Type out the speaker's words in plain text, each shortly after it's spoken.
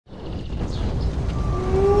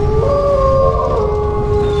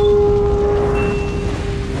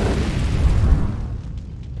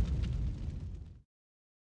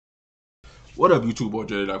What up, YouTube? Boy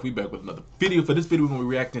J Life. We back with another video. For this video, we're gonna be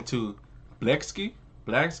reacting to Blxckie,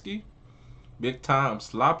 Big Time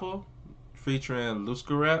Slapper, featuring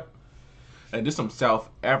LUCASRAP. And this some South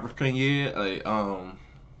African, yeah. Like,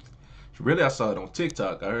 really, I saw it on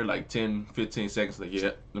TikTok. I heard like 10-15 seconds. Like,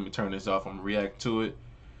 yeah, let me turn this off. I'm gonna react to it.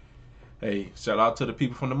 Hey, shout out to the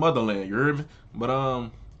people from the motherland. You heard me? But we're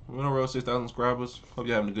on the road 6,000 subscribers. Hope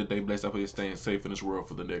you're having a good day. Blessed. I hope you're staying safe in this world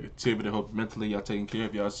for the negativity. Hope mentally y'all taking care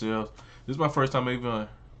of yourselves. This is my first time even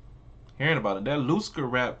hearing about it. That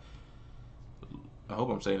LUCASRAP, I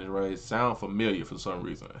hope I'm saying it right, it sounds familiar for some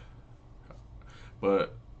reason.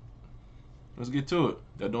 But let's get to it.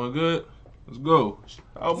 Y'all doing good? Let's go.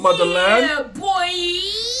 Our motherland. Yeah, boy.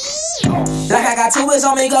 Like I got 2 wheels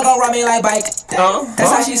on me, go run me like bike.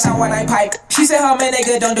 That's how she sound when I pipe. She said her man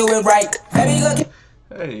nigga don't do it right. Baby, look.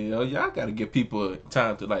 Hey, yo, y'all gotta give people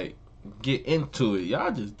time to like get into it.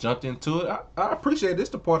 Y'all just jumped into it. I appreciate this.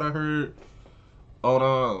 The part I heard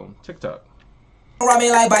on TikTok. Run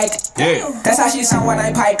me like bike. Yeah. That's how she sound when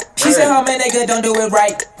I pipe. She said her man nigga don't do it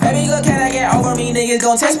right. Baby, look, can I get over me? Niggas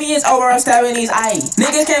gon' test me, it's over, I'm stabbing these eyes.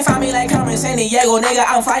 Niggas can't find me like Carmen San Diego, nigga,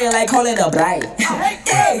 I'm fire like calling a bride.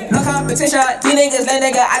 Hey, no competition, these niggas, that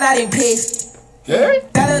nigga, I'm not even pissed. Yeah?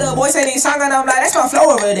 That little boy said he's song and I'm like, that's my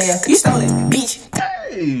flow over there. You stole it, bitch.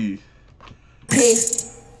 Hey. Pissed.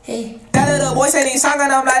 Hey. That little boy said he's song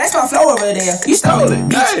and I'm like, that's my flow over there. You stole it,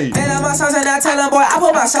 bitch. Hey. Then I'm my sons and I tell him, boy, I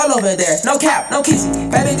put my soul over there. No cap, no kissing.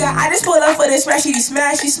 Baby girl, I just pulled up for this smash,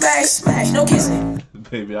 smash, no kissing.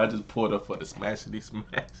 Baby, I just pulled up for the smashity smash.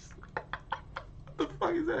 What the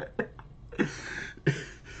fuck is that?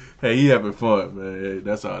 Hey, he having fun, man. Hey,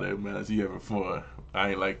 that's all that matters. He having fun. I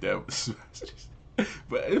ain't like that.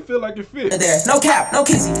 But it feel like it fits. There, no cap, no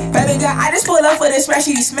kissing. Baby girl, I just pulled up for this smash,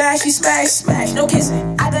 no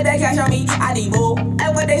kissing. I got that cash on me, I need more.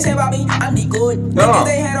 And what they say about me, I'm the good. Niggas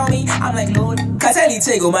they had on me, I'm like Lord. Cause I need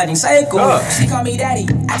to go my psycho. She call me daddy,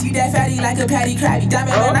 I treat that fatty like a patty crabby. Damn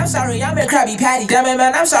it, man, I'm sorry, I'm a crabby patty. Damn it,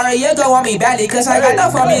 man, I'm sorry, you go on me badly. Cause I got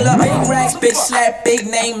no formula. Big racks, big slap, big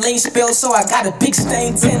name, lean spill. So I got a big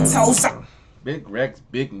stain, 10 toes. Big racks,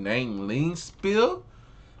 big name, lean spill.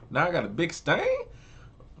 Now I got a big stain.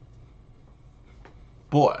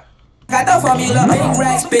 Boy. Got the formula, big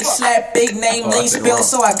racks, big slap, big name, lean spill.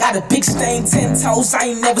 So I got a big stain, 10 toes.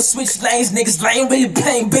 I ain't never switched lanes, niggas lame, really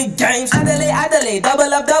playing big games. I delay,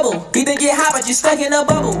 double up, double. You think get hot, but you stuck in a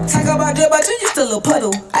bubble. Talk about drip, but you just a little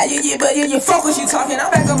puddle. But you focus, you talking,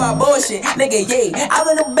 I'm back on my bullshit. Nigga, yeah,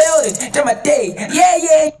 I'm in the building, do my day,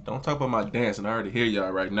 yeah. Don't talk about my dancing, I already hear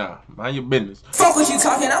y'all right now. Mind your business. Focus, you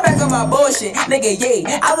talking, I'm back on my bullshit. Nigga,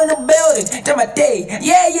 yeah, I'm in the building, do my day,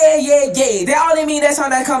 yeah. They all in me, that's on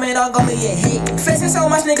that coming on, go. Flexing so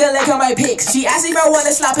much, nigga, like on my pics. She asked if I wanna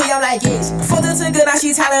slap it, I'm like, yes. Fucked her to good, now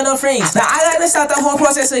she telling her friends. Now I gotta start the whole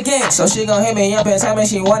process again. So she gon' hit me up and tell me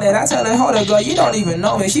she want it. I tell her, hold her, girl, you don't even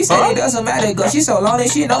know me. She said it doesn't matter, girl, she so lonely,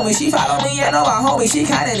 she know me. She follow me, and know my homie. She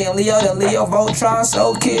kinda them Leo, Voltron,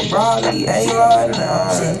 so Kid, Brawley, A-Rod,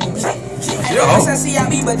 I see I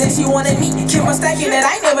be, but then she wanted me. Keep on stacking that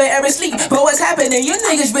I never ever sleep. But what's happening? You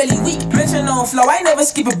niggas really weak. Mention on flow, I never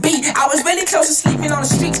skip a beat. I was really close to sleeping on the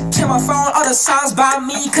streets. Check my phone, all the songs by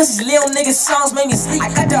me. Cause these little niggas songs made me sleep.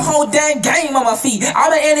 I got the whole damn game on my feet.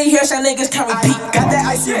 All the energy here, so niggas can repeat. Got that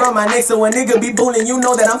icy around my neck, so when nigga be bullying, you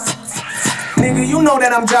know that I'm nigga, you know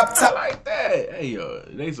that I'm drop top. I like that. Hey,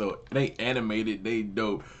 they animated, they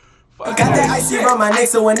dope. Got that icy around my neck,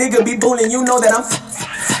 so when nigga be bullying, you know that I'm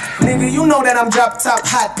nigga, you know that I'm drop top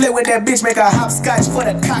hot. Play with that bitch, make a hopscotch for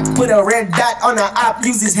the cock. Put a red dot on the op,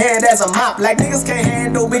 use his hand as a mop. Like niggas can't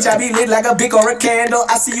handle, bitch, I be lit like a bic or a candle.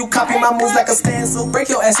 I see you copy my moves like a stencil. Break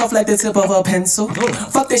your ass off like the tip of a pencil.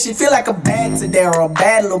 Fuck that shit, feel like a bad today or a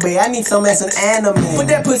bad little bit. I need some ass an anime. Put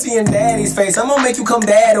that pussy in daddy's face, I'm gonna make you come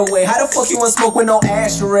that away. How the fuck you wanna smoke with no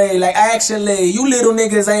ashtray? Like actually, you little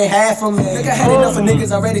niggas ain't half of me. Look, I had enough of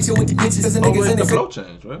niggas already, chill with the bitches. Cause the niggas in the flow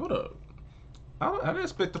change, right? Hold up. I didn't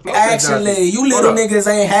expect the flow. Actually, you little niggas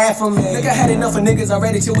ain't half of me. Look, I had enough of niggas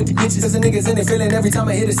already, chill with the bitches. Cause the niggas in it feeling every time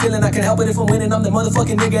I hit the ceiling. I can't help it if I'm winning, I'm the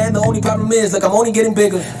motherfucking nigga. And the only problem is, like, I'm only getting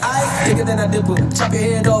bigger. I bigger than I dipper. Chop your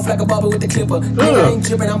head off like a barber with the clipper. Nigga, I ain't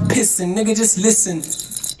dripping, I'm pissing. Nigga, just listen.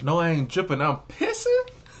 No, I ain't dripping, I'm pissing?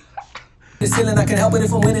 The ceiling, I can help it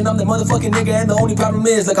if I'm winning, I'm the motherfucking nigga. And the only problem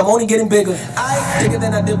is, like, I'm only getting bigger. I bigger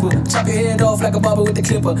than I dipper. Chop your head off like a barber with the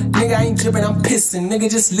clipper. Nigga, I ain't dripping, I'm pissing. Nigga,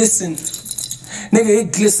 just listen. Nigga,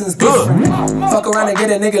 it glistens different. Fuck around and get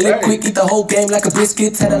a nigga lit quick. Eat the whole game like a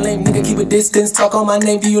biscuit. Tell a lame nigga keep a distance. Talk on my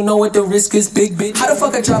name, do you know what the risk is, big bitch? How the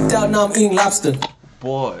fuck I dropped out, now I'm eating lobster?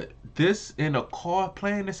 Boy, this in a car,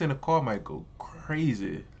 playing this in a car might go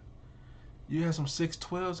crazy. You have some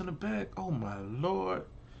 612s in the back. Oh my lord.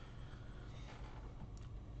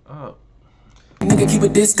 up. Nigga, keep a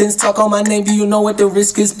distance, talk on my name, do you know what the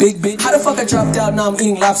risk is, big bitch? How the fuck I dropped out, now I'm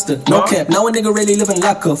eating lobster, no cap, now a nigga really living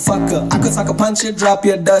like a fucker. I could talk a punch you, drop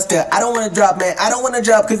your duster. I don't wanna drop, man, I don't wanna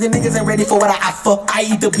drop, cause the niggas ain't ready for what I offer. I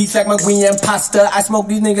eat the beats like my green and pasta. I smoke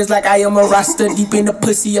these niggas like I am a roster. Deep in the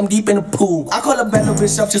pussy, I'm deep in the pool. I call a bad little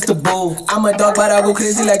bitch up just a bull. I'm a dog, but I go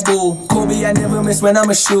crazy like bull. Kobe, I never miss when I'm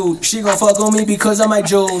a shoot. She gon' fuck on me because of my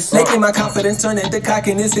jewels. Lately my confidence turn into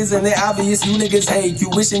cockiness, isn't it obvious? You niggas hate, you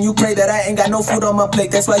wish and you pray that I ain't got no food on my plate.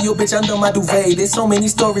 That's why your bitch under my duvet. There's so many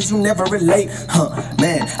stories you never relate.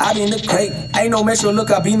 Man, I be in the crate. I ain't no metro look,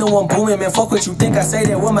 I be the one booming. Man, fuck what you think, I say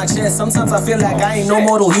that with my chest. Sometimes I feel like I ain't no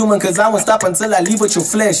mortal human, cause I won't stop until I leave with your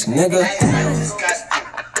flesh, nigga.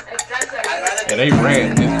 Yeah, they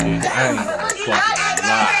ran this bitch. I ain't gonna fucking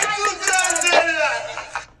lie.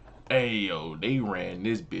 Hey, yo, they ran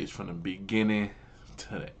this bitch from the beginning to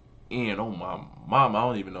the end. Oh, my mom, I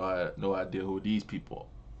don't even know, no idea who these people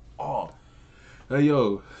are. Hey,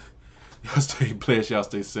 yo, y'all stay blessed, y'all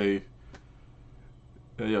stay safe.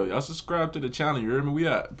 Hey, yo, y'all subscribe to the channel, you heard me? We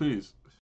out. Peace.